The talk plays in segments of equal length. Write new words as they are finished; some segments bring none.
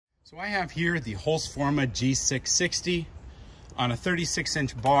So I have here the Holzfforma G660 on a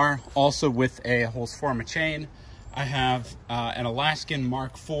 36-inch bar, also with a Holzfforma chain. I have an Alaskan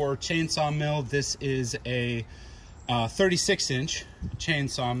Mark IV chainsaw mill. This is a 36-inch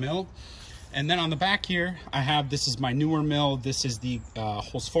chainsaw mill. And then on the back here, I have, this is my newer mill. This is the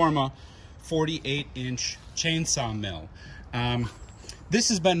Holzfforma 48-inch chainsaw mill. This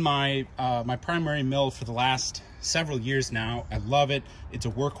has been my my primary mill for the last several years now. I love it. It's a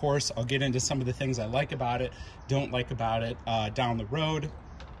workhorse. I'll get into some of the things I like about it, don't like about it down the road.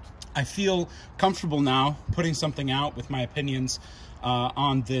 I feel comfortable now putting something out with my opinions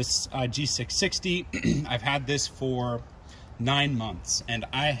on this G660. I've had this for 9 months, and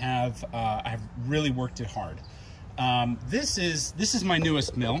I've really worked it hard. This is my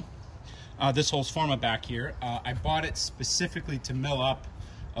newest mill. This Holzfforma back here. I bought it specifically to mill up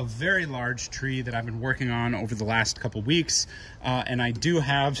a very large tree that I've been working on over the last couple weeks, and I do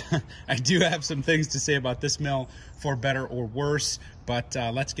have I do have some things to say about this mill, for better or worse. But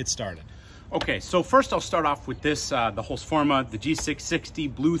let's get started. Okay, so first I'll start off with this, the Holzfforma, the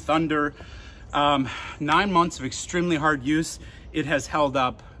G660 Blue Thunder. 9 months of extremely hard use. It has held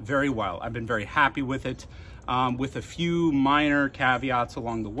up very well. I've been very happy with it, with a few minor caveats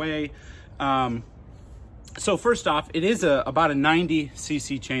along the way. So first off, it is about a 90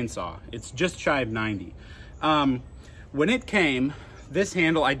 cc chainsaw. It's just shy of 90. When it came, this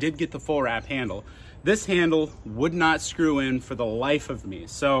handle, I did get the full wrap handle. This handle would not screw in for the life of me.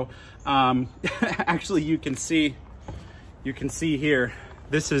 So actually you can see here,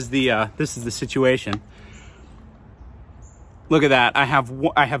 this is the situation. Look at that. I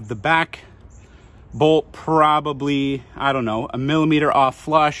have the back bolt probably, I don't know, 1 millimeter off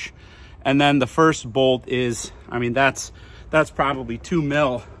flush. And then the first bolt is, I mean, that's probably 2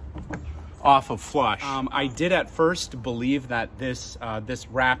 mil off of flush. I did at first believe that this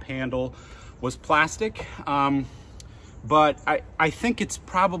wrap handle was plastic, but I think it's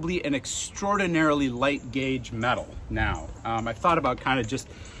probably an extraordinarily light gauge metal now. I thought about kind of just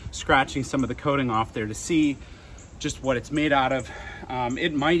scratching some of the coating off there to see just what it's made out of.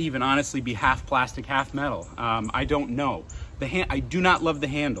 It might even honestly be half plastic, half metal. I don't know. I do not love the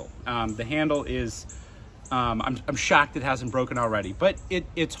handle. The handle is, I'm shocked it hasn't broken already, but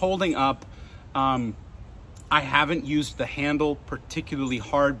it's holding up. I haven't used the handle particularly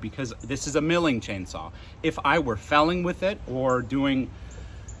hard because this is a milling chainsaw. If I were felling with it or doing,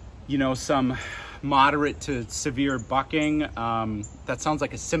 you know, some moderate to severe bucking, that sounds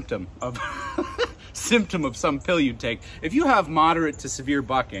like a symptom of symptom of some pill you take. If you have moderate to severe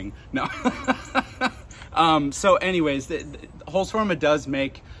bucking, no. So anyways, the Holzfforma does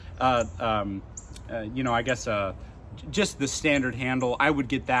make, you know, I guess, just the standard handle. I would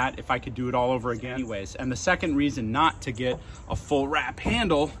get that if I could do it all over again. Anyways, and the second reason not to get a full wrap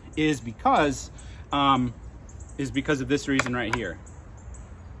handle is because of this reason right here.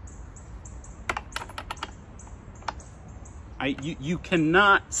 You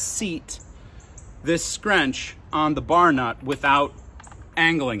cannot seat this scrunch on the bar nut without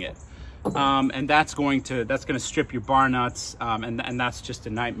angling it. And that's going to strip your bar nuts, and that's just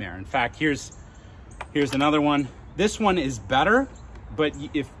a nightmare. In fact, here's another one. This one is better, but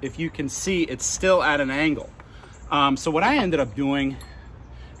if you can see, it's still at an angle. So what I ended up doing,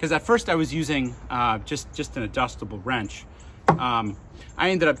 because at first I was using just an adjustable wrench, I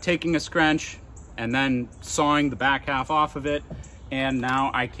ended up taking a scrunch and then sawing the back half off of it, and now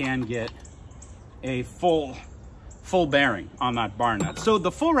I can get a full bearing on that bar nut. So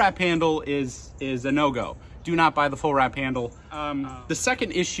the full wrap handle is a no-go. Do not buy the full wrap handle. The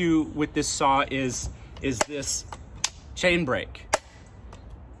second issue with this saw is this chain brake.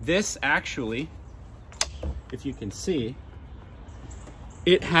 This actually, if you can see,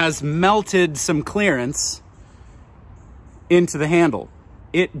 it has melted some clearance into the handle.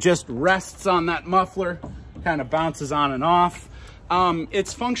 It just rests on that muffler, kind of bounces on and off.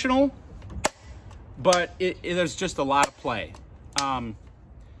 It's functional, but there's just a lot of play. And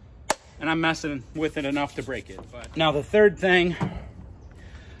I'm messing with it enough to break it. But now the third thing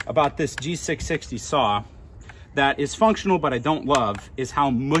about this G660 saw that is functional but I don't love is how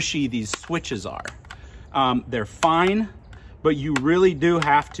mushy these switches are. They're fine, but you really do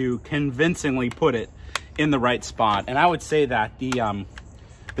have to convincingly put it in the right spot. And I would say that the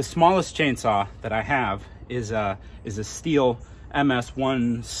smallest chainsaw that I have is a steel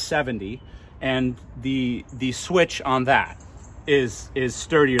MS-170, and the switch on that is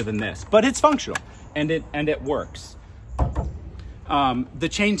sturdier than this, but it's functional and it works. The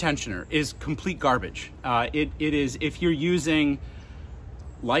chain tensioner is complete garbage. It is, if you're using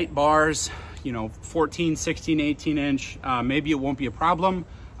light bars, you know, 14, 16, 18 inch, maybe it won't be a problem.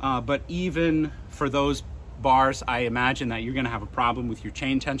 but even for those bars, I imagine that you're gonna have a problem with your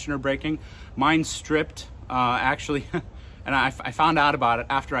chain tensioner breaking. Mine stripped, actually, and I found out about it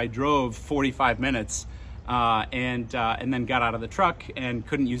after I drove 45 minutes and then got out of the truck and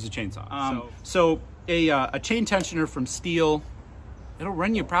couldn't use the chainsaw. So a chain tensioner from Steel, it'll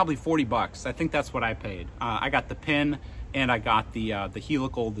run you probably 40 bucks. I think that's what I paid. I got the pin and I got the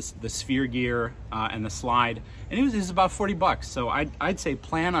helical, the sphere gear, and the slide, and it was about 40 bucks. So I'd say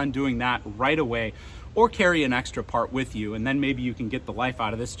plan on doing that right away, or carry an extra part with you, and then maybe you can get the life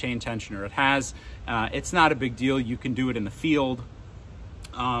out of this chain tensioner. It's not a big deal. You can do it in the field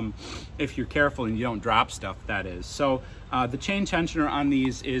if you're careful and you don't drop stuff, that is. So the chain tensioner on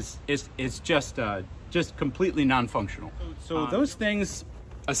these is just completely non-functional. So those things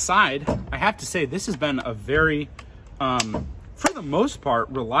aside, I have to say this has been a very, for the most part,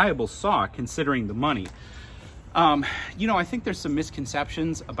 reliable saw considering the money. You know, I think there's some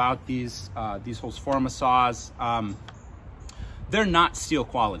misconceptions about these Holzfforma saws. They're not steel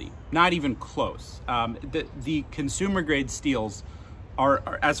quality, not even close. The consumer grade steels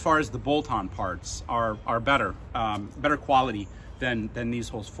are, as far as the bolt-on parts, are better quality than these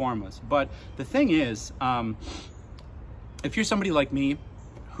Holzfformas. But the thing is, if you're somebody like me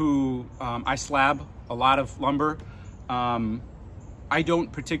who I slab a lot of lumber, I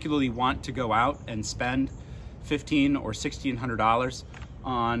don't particularly want to go out and spend $1,500 or $1,600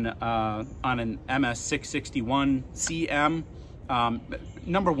 on an MS661 CM.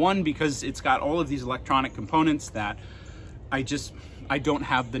 Number one, because it's got all of these electronic components that I don't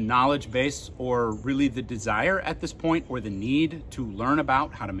have the knowledge base or really the desire at this point, or the need to learn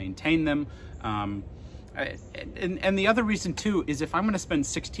about how to maintain them. And the other reason too is if I'm going to spend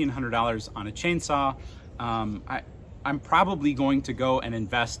 $1,600 on a chainsaw, I'm probably going to go and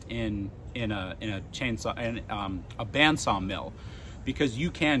invest in a chainsaw and a bandsaw mill, because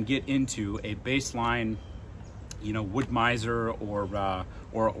you can get into a baseline, you know, wood miser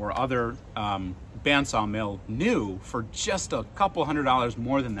or other bandsaw mill new for just a couple $100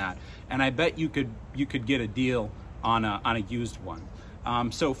 more than that, and I bet you could get a deal on a used one.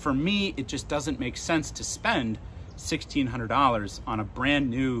 So for me, it just doesn't make sense to spend $1,600 on a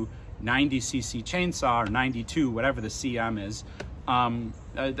brand new 90cc chainsaw, or 92, whatever the CM is.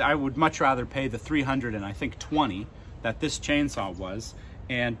 I would much rather pay the $320 that this chainsaw was,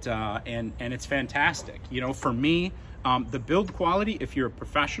 and it's fantastic. You know, for me, the build quality, if you're a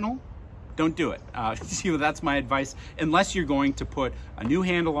professional, don't do it. You know, that's my advice. Unless you're going to put a new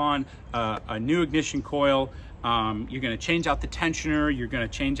handle on, a new ignition coil, you're going to change out the tensioner, you're going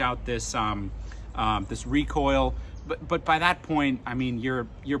to change out this this recoil. But by that point, I mean,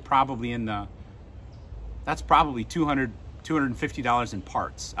 you're probably that's probably $250 in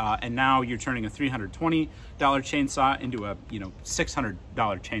parts, and now you're turning a $320 chainsaw into a $600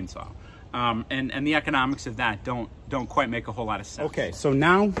 chainsaw, and the economics of that don't quite make a whole lot of sense. Okay, so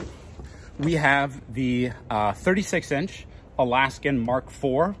now we have the 36-inch Alaskan Mark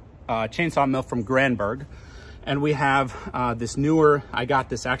IV chainsaw mill from Granberg, and we have this newer, I got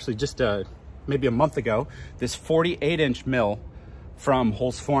this actually just maybe a month ago, this 48-inch mill from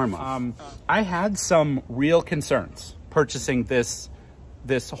Holzfforma. I had some real concerns purchasing this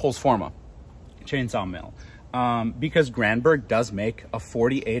Holzfforma chainsaw mill, because Granberg does make a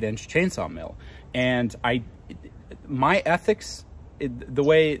 48-inch chainsaw mill, and my ethics, the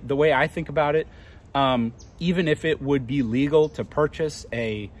way I think about it, even if it would be legal to purchase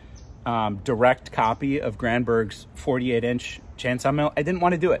a direct copy of Granberg's 48-inch chainsaw mill, I didn't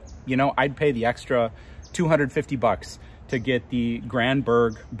want to do it. You know, I'd pay the extra 250 bucks to get the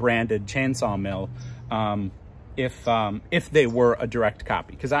Granberg branded chainsaw mill if they were a direct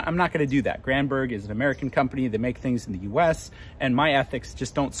copy, because I'm not going to do that. Granberg is an American company. They make things in the US, and my ethics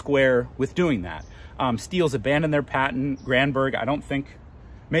just don't square with doing that. Steel's abandoned their patent. Granberg, I don't think,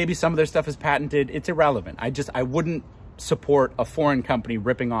 maybe some of their stuff is patented. It's irrelevant. I wouldn't support a foreign company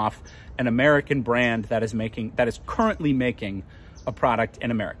ripping off an American brand that is currently making a product in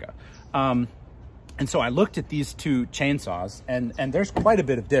America. And so I looked at these two chainsaws, and there's quite a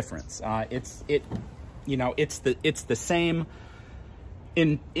bit of difference. It's the same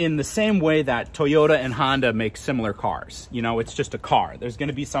in the same way that Toyota and Honda make similar cars. You know, it's just a car. There's going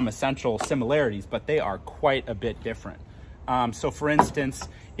to be some essential similarities, but they are quite a bit different. So for instance,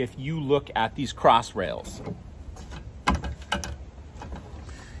 if you look at these cross rails,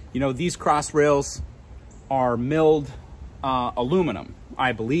 you know, these cross rails are milled aluminum,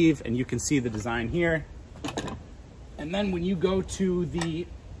 I believe, and you can see the design here. And then when you go to the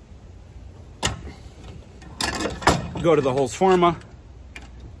Holzfforma,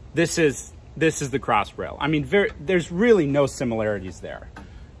 this is the cross rail. I mean, there's really no similarities there.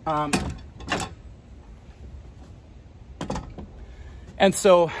 And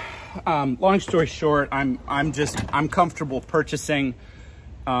so, long story short, I'm comfortable purchasing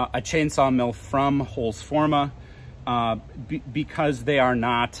a chainsaw mill from Holzfforma because they are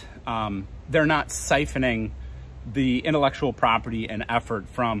not they're not siphoning the intellectual property and effort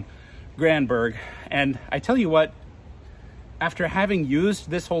from Granberg. And I tell you what, after having used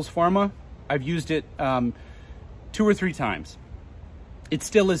this Holzfforma, I've used it 2 or 3 times. It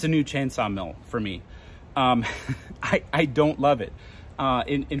still is a new chainsaw mill for me. I don't love it.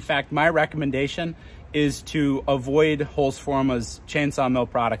 In fact, my recommendation is to avoid Holzfforma's chainsaw mill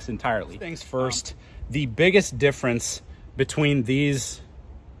products entirely. Things first, the biggest difference between these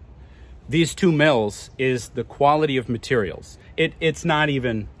 2 mills is the quality of materials. It's not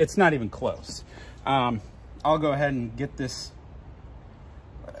even close. I'll go ahead and get this.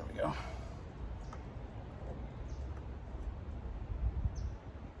 There we go.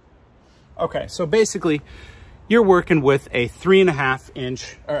 Okay, so basically, you're working with a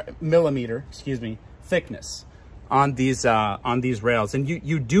 3.5 millimeter, thickness on these rails, and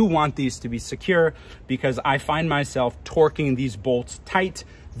you do want these to be secure, because I find myself torquing these bolts tight.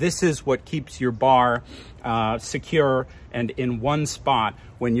 This is what keeps your bar secure and in one spot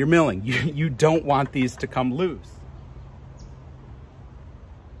when you're milling. You don't want these to come loose.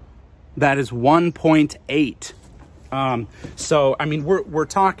 That is 1.8. So I mean, we're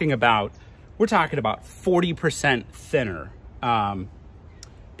talking about 40% thinner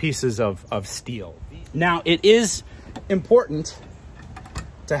pieces of steel. Now, it is important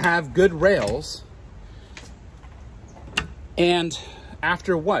to have good rails, and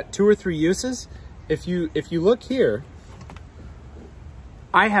after what, 2 or 3 uses, if you look here,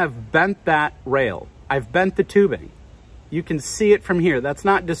 I have bent that rail. I've bent the tubing. You can see it from here. That's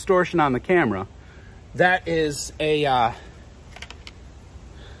not distortion on the camera. That is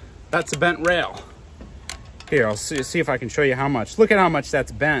that's a bent rail. Here, I'll see if I can show you how much. Look at how much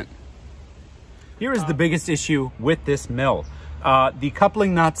that's bent. Here is the biggest issue with this mill. The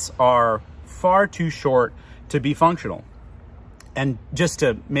coupling nuts are far too short to be functional. And just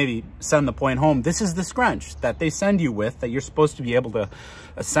to maybe send the point home, this is the scrunch that they send you with, that you're supposed to be able to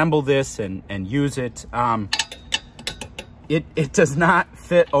assemble this and use it. It does not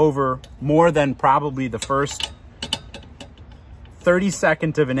fit over more than probably the first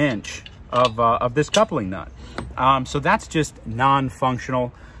 32nd of an inch of this coupling nut. So that's just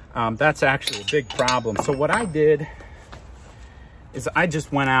non-functional. That's actually a big problem. So what I did is I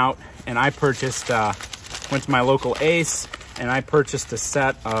just went out and I purchased, went to my local Ace, and I purchased a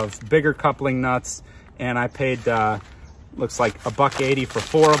set of bigger coupling nuts, and I paid, looks like $1.80 for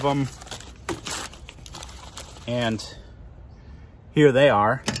 4 of them. And here they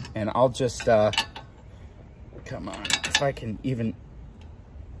are. And I'll just, come on, if I can even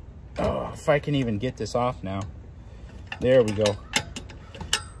get this off now. There we go.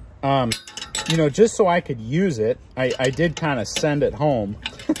 You know, just so I could use it, I did kind of send it home.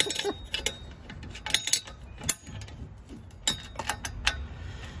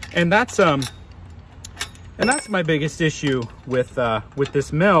 And that's my biggest issue with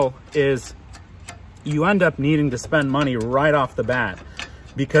this mill, is you end up needing to spend money right off the bat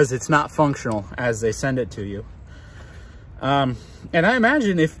because it's not functional as they send it to you. And I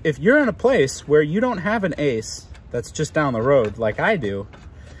imagine if you're in a place where you don't have an Ace that's just down the road like I do,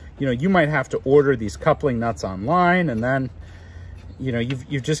 you know, you might have to order these coupling nuts online, and then, you know,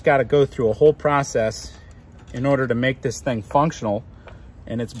 you've just got to go through a whole process in order to make this thing functional,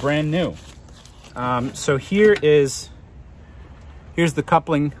 and it's brand new. So here's the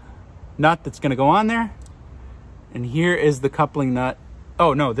coupling nut that's going to go on there, and here is the coupling nut.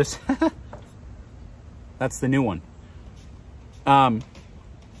 Oh no, this that's the new one.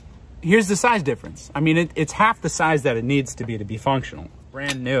 Here's the size difference. I mean, it's half the size that it needs to be functional.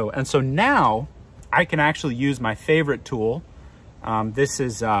 Brand new. And so now I can actually use my favorite tool. This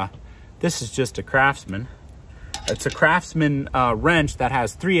is just a Craftsman. It's a Craftsman wrench that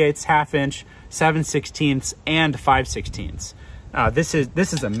has 3/8, 1/2 inch, 7/16, and 5/16.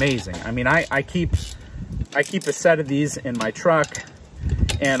 This is amazing. I mean, I keep a set of these in my truck,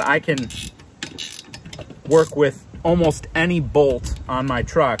 and I can work with almost any bolt on my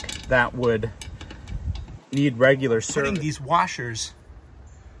truck that would need regular service. Putting these washers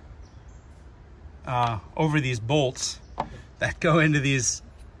over these bolts that go into these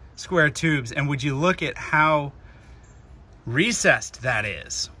square tubes, and would you look at how recessed that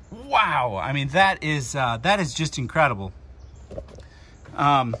is? Wow, I mean, that is just incredible.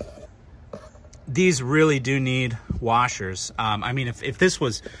 These really do need washers. I mean, if this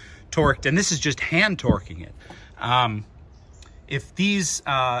was torqued, and this is just hand torquing it, if these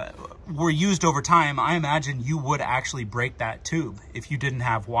were used over time, I imagine you would actually break that tube if you didn't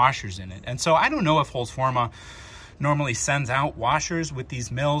have washers in it. And so I don't know if Holzfforma normally sends out washers with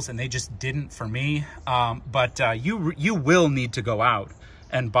these mills, and they just didn't for me. But you will need to go out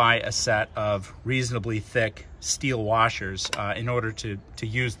and buy a set of reasonably thick steel washers in order to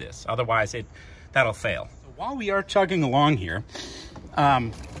use this. Otherwise, that'll fail. So while we are chugging along here,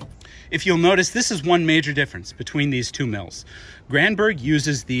 if you'll notice, this is one major difference between these two mills. Granberg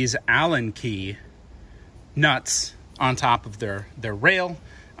uses these Allen key nuts on top of their rail,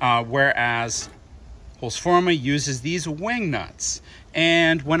 whereas Holzfforma uses these wing nuts.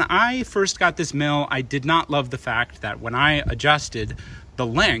 And when I first got this mill, I did not love the fact that when I adjusted the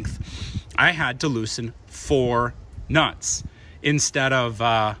length, I had to loosen 4 nuts instead of,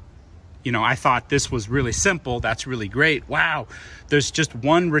 you know, I thought this was really simple. That's really great. Wow, there's just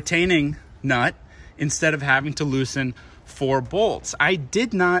one retaining nut instead of having to loosen 4 bolts. I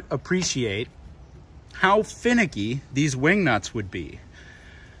did not appreciate how finicky these wing nuts would be.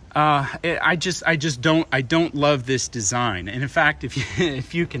 I don't love this design. And in fact,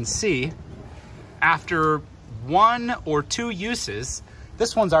 if you can see, after 1 or 2 uses,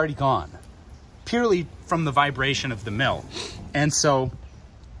 this one's already gone, purely from the vibration of the mill. And so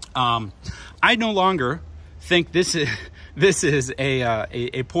I no longer think this is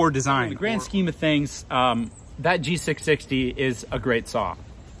a poor design. In the grand scheme of things, that G660 is a great saw.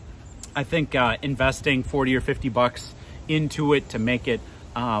 I think investing 40 or 50 bucks into it to make it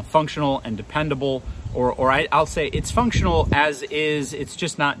functional and dependable, or I'll say it's functional as is, it's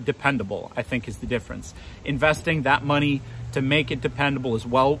just not dependable, I think is the difference. Investing that money to make it dependable is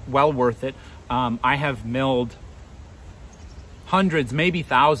well worth it. I have milled hundreds, maybe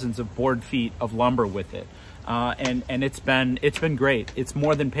thousands of board feet of lumber with it, and it's been great. It's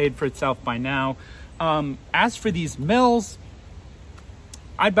more than paid for itself by now. As for these mills,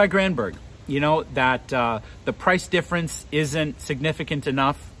 I'd buy Granberg. You know, that the price difference isn't significant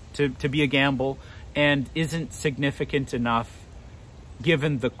enough to be a gamble, and isn't significant enough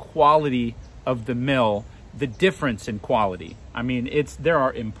given the quality of the mill, the difference in quality. I mean, there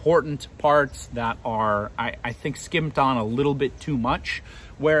are important parts that are, I think, skimped on a little bit too much,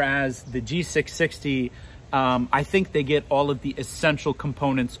 whereas the G660, I think they get all of the essential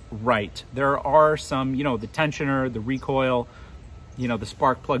components right. There are some, you know, the tensioner, the recoil, you know, the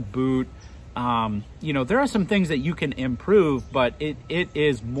spark plug boot, you know, there are some things that you can improve, but it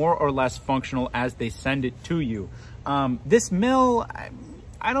is more or less functional as they send it to you. This mill,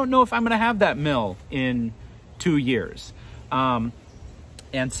 I don't know if I'm going to have that mill in 2 years.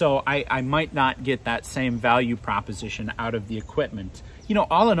 And so I might not get that same value proposition out of the equipment. You know,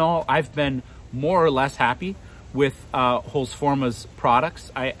 all in all, I've been more or less happy with Holzfforma's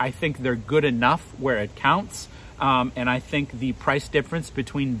products. I think they're good enough where it counts. And I think the price difference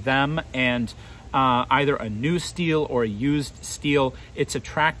between them and either a new steel or a used steel, it's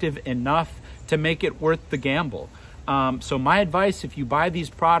attractive enough to make it worth the gamble. So my advice, if you buy these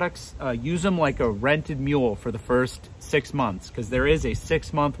products, use them like a rented mule for the first 6 months, because there is a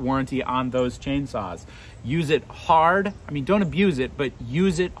 6-month warranty on those chainsaws. Use it hard. I mean, don't abuse it, but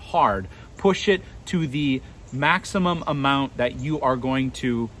use it hard. Push it to the maximum amount that you are going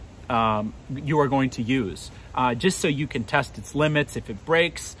to use. Just so you can test its limits. If it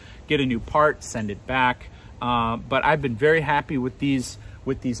breaks, get a new part, send it back. But I've been very happy with these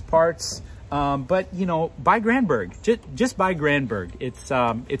parts. But you know, buy Granberg. Just buy Granberg. It's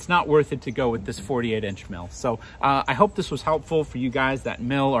not worth it to go with this 48-inch mill. So I hope this was helpful for you guys that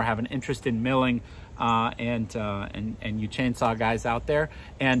mill or have an interest in milling, and you chainsaw guys out there.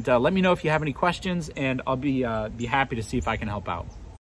 And let me know if you have any questions, and I'll be happy to see if I can help out.